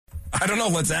I don't know.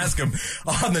 Let's ask him.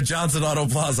 On the Johnson Auto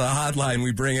Plaza hotline,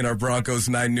 we bring in our Broncos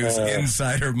 9 News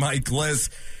insider, Mike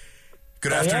Liss.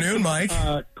 Good afternoon, Mike.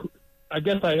 I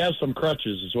guess I have some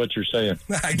crutches, is what you're saying.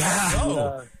 I guess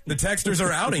so. The texters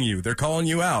are outing you. They're calling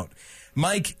you out.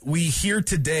 Mike, we hear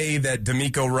today that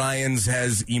DeMeco Ryans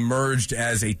has emerged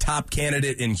as a top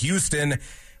candidate in Houston,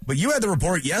 but you had the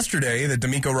report yesterday that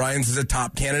DeMeco Ryans is a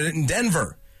top candidate in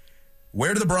Denver.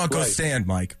 Where do the Broncos stand,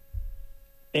 Mike?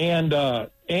 And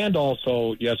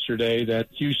also yesterday that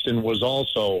Houston was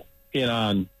also in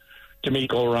on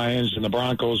DeMeco Ryans, and the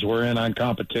Broncos were in on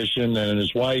competition, and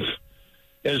his wife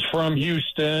is from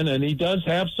Houston, and he does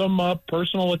have some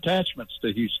personal attachments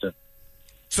to Houston.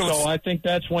 So I think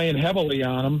that's weighing heavily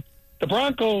on him. The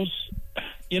Broncos,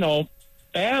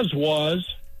 as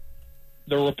was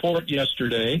the report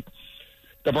yesterday,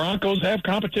 the Broncos have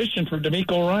competition for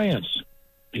DeMeco Ryans.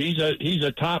 He's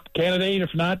a top candidate,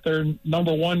 if not their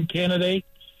number one candidate.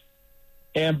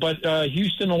 But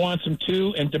Houston wants him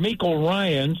too. And DeMeco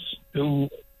Ryans, who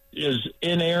is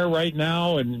in air right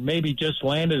now and maybe just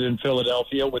landed in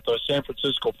Philadelphia with the San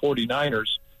Francisco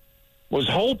 49ers, was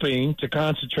hoping to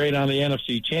concentrate on the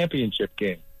NFC Championship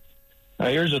game. Now,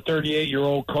 here's a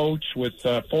 38-year-old coach with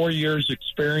 4 years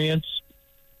experience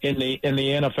in the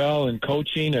NFL and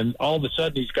coaching, and all of a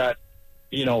sudden he's got,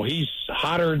 he's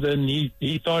hotter than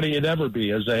he thought he'd ever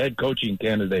be as a head coaching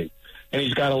candidate, and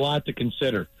he's got a lot to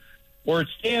consider. Where it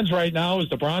stands right now is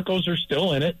the Broncos are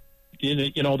still in it.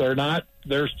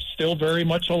 They're still very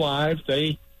much alive.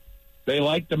 They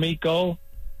like DeMeco.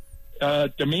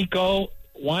 DeMeco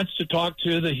wants to talk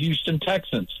to the Houston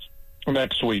Texans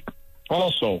next week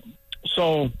also.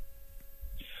 So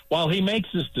while he makes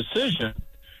this decision,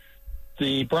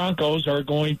 the Broncos are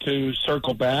going to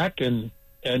circle back and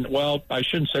well, I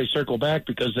shouldn't say circle back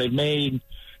because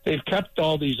they've kept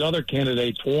all these other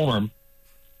candidates warm,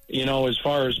 as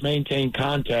far as maintain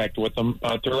contact with them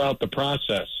throughout the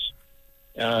process.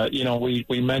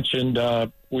 We mentioned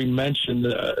a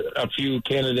few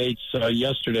candidates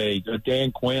yesterday.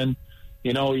 Dan Quinn,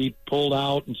 he pulled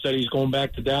out and said he's going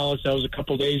back to Dallas. That was a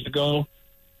couple days ago.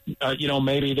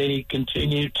 Maybe they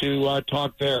continue to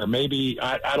talk there. Maybe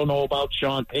I don't know about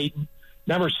Sean Payton.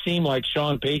 Never seemed like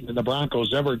Sean Payton and the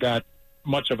Broncos ever got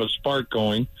much of a spark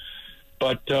going,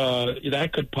 but that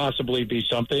could possibly be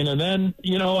something. And then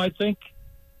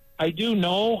I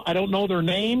don't know their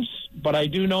names, but I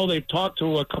do know they've talked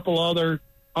to a couple other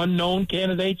unknown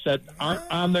candidates that aren't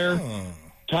on their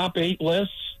top 8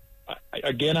 lists.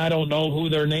 Again, I don't know who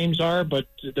their names are, but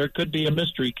there could be a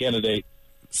mystery candidate.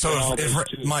 So,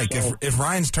 if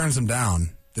Ryans turns them down,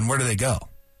 then where do they go?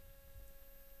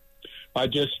 I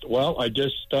just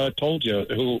told you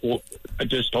who. I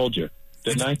just told you,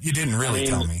 didn't I? You didn't really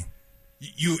tell me.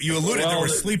 You alluded there were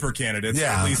sleeper candidates,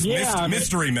 at least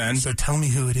mystery men. So tell me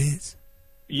who it is.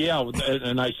 Yeah,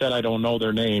 and I said I don't know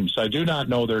their names. I do not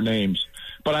know their names,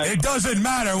 but it doesn't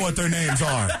matter what their names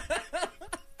are.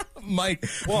 Mike.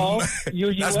 Well,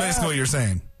 that's basically what you're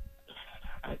saying.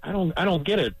 I don't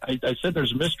get it. I said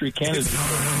there's mystery candidates.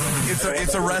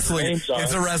 It's a wrestling.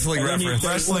 It's a wrestling reference.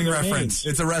 Wrestling reference.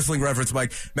 It's a wrestling reference,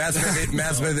 Mike. Matt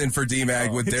Smith in for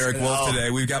D-Mag with Derek Wolf today.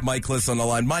 We've got Mike Liss on the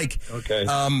line. Mike. Okay.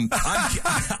 I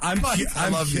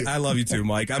love you too,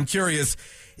 Mike. I'm curious.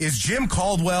 Is Jim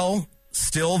Caldwell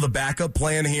still the backup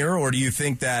plan here, or do you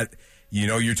think that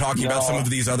you're talking about some of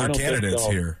these other candidates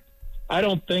here? I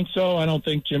don't think so. I don't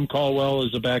think Jim Caldwell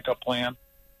is a backup plan.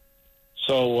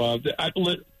 So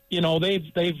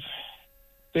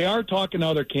they are talking to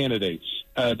other candidates.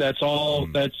 That's all.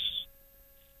 I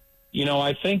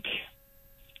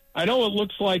know it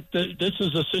looks like this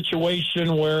is a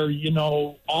situation where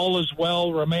all is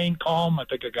well. Remain calm. I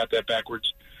think I got that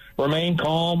backwards. Remain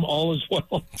calm. All is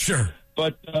well. Sure.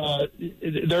 But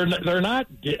they're not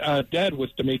dead with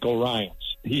DeMeco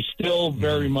Ryans. He's still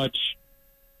very much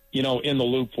in the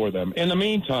loop for them. In the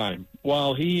meantime,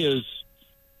 while he's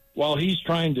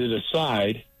trying to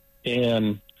decide,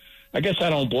 and I guess I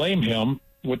don't blame him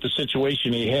with the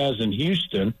situation he has in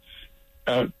Houston,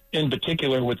 in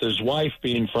particular with his wife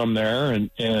being from there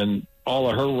and all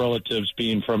of her relatives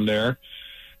being from there,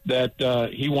 that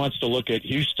he wants to look at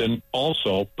Houston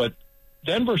also. But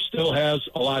Denver still has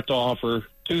a lot to offer,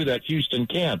 too, that Houston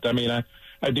can't. I mean,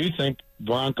 I do think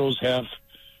Broncos have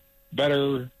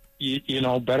better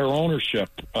ownership.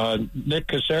 Nick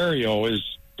Caserio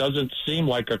doesn't seem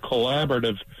like a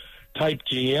collaborative type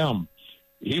GM.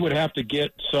 He would have to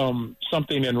get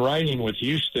something in writing with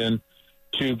Houston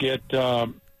to get a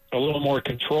little more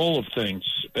control of things,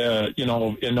 in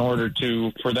order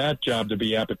for that job to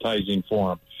be appetizing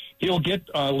for him. He'll get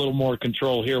a little more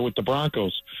control here with the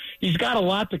Broncos. He's got a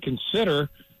lot to consider,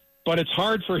 but it's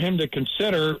hard for him to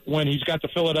consider when he's got the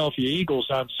Philadelphia Eagles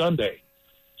on Sunday.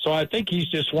 So I think he's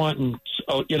just wanting,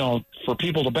 for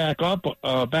people to back off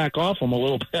him a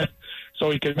little bit so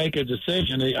he can make a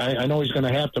decision. I know he's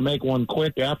going to have to make one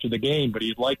quick after the game, but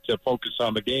he'd like to focus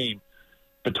on the game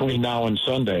between now and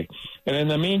Sunday. And in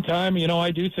the meantime,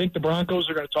 I do think the Broncos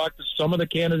are going to talk to some of the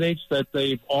candidates that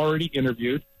they've already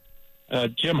interviewed.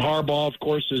 Jim Harbaugh, of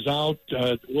course, is out.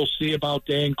 We'll see about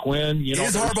Dan Quinn.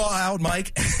 Is Harbaugh out,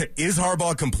 Mike? Is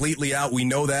Harbaugh completely out? We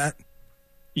know that.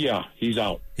 Yeah, he's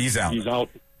out. He's out.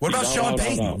 What about Sean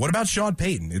Payton? What about Sean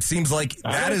Payton? It seems like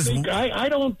that is. I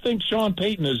don't think Sean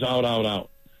Payton is out.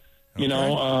 Okay.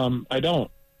 I don't.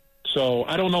 So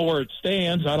I don't know where it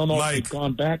stands. I don't know if they've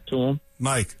gone back to him.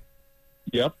 Mike.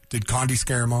 Yep. Did Condi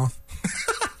scare him off?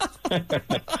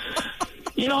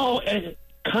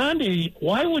 Condi,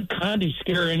 why would Condi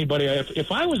scare anybody?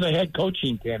 If I was a head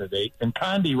coaching candidate and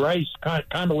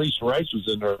Condoleezza Rice was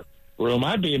in the room,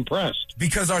 I'd be impressed.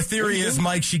 Because our theory is,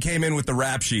 Mike, she came in with the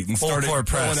rap sheet and started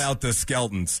pulling out the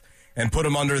skeletons and put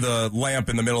them under the lamp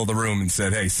in the middle of the room and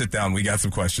said, "Hey, sit down. We got some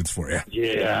questions for you."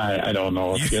 Yeah, I don't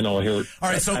know. All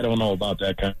right, so I don't know about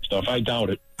that kind of stuff. I doubt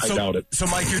it. So,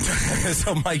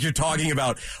 Mike, you're talking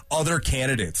about other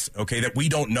candidates, okay, that we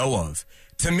don't know of.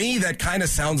 To me, that kind of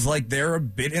sounds like they're a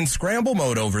bit in scramble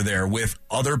mode over there with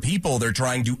other people they're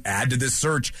trying to add to this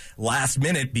search last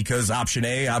minute because option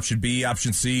A, option B,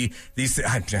 option C,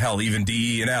 even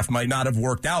D, E, and F might not have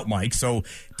worked out, Mike. So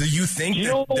do you think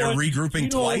that they're regrouping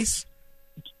twice?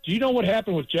 Do you know what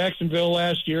happened with Jacksonville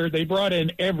last year? They brought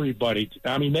in everybody.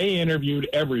 I mean, they interviewed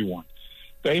everyone.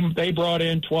 They brought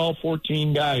in 12,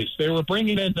 14 guys. They were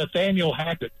bringing in Nathaniel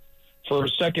Hackett for a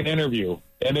second interview,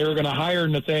 and they were going to hire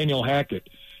Nathaniel Hackett.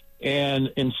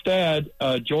 And instead,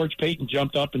 George Payton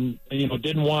jumped up and,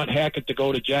 didn't want Hackett to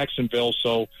go to Jacksonville.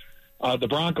 So the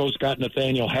Broncos got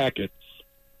Nathaniel Hackett.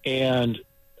 And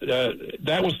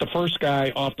that was the first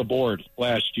guy off the board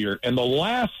last year. And the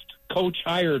last coach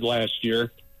hired last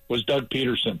year was Doug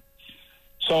Peterson.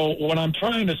 So what I'm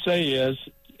trying to say is,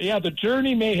 yeah, the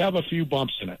journey may have a few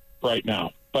bumps in it right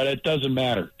now, but it doesn't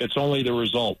matter. It's only the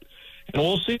result. And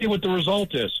we'll see what the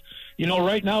result is.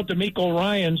 Right now, DeMeco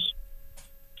Ryans,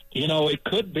 it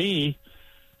could be,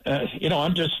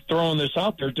 I'm just throwing this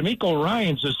out there. DeMeco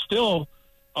Ryans is still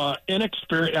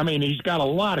inexperienced. I mean, he's got a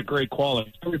lot of great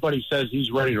qualities. Everybody says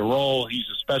he's ready to roll. He's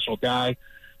a special guy.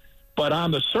 But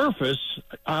on the surface,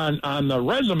 on the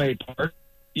resume part,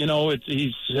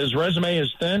 his resume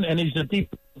is thin, and he's a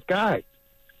deep guy.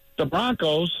 The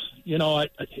Broncos,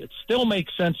 it still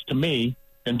makes sense to me,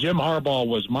 and Jim Harbaugh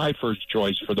was my first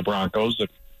choice for the Broncos, if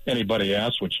anybody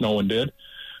asked, which no one did.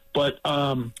 But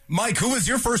Mike, who was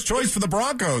your first choice for the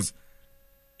Broncos?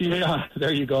 Yeah,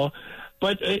 there you go.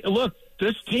 But look,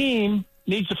 this team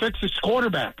needs to fix its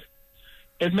quarterback.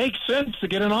 It makes sense to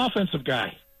get an offensive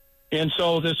guy. And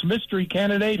so this mystery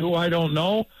candidate, who I don't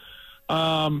know,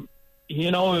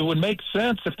 it would make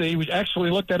sense if they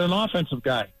actually looked at an offensive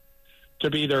guy to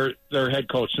be their head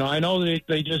coach. Now, I know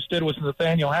they just did with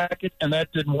Nathaniel Hackett, and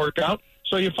that didn't work out.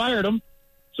 So you fired him.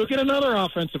 So get another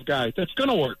offensive guy that's going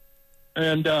to work.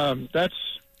 And I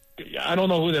don't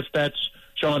know if that's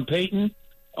Sean Payton.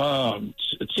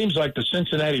 It seems like the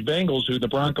Cincinnati Bengals, who the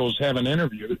Broncos haven't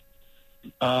interviewed,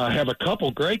 have a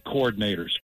couple great coordinators.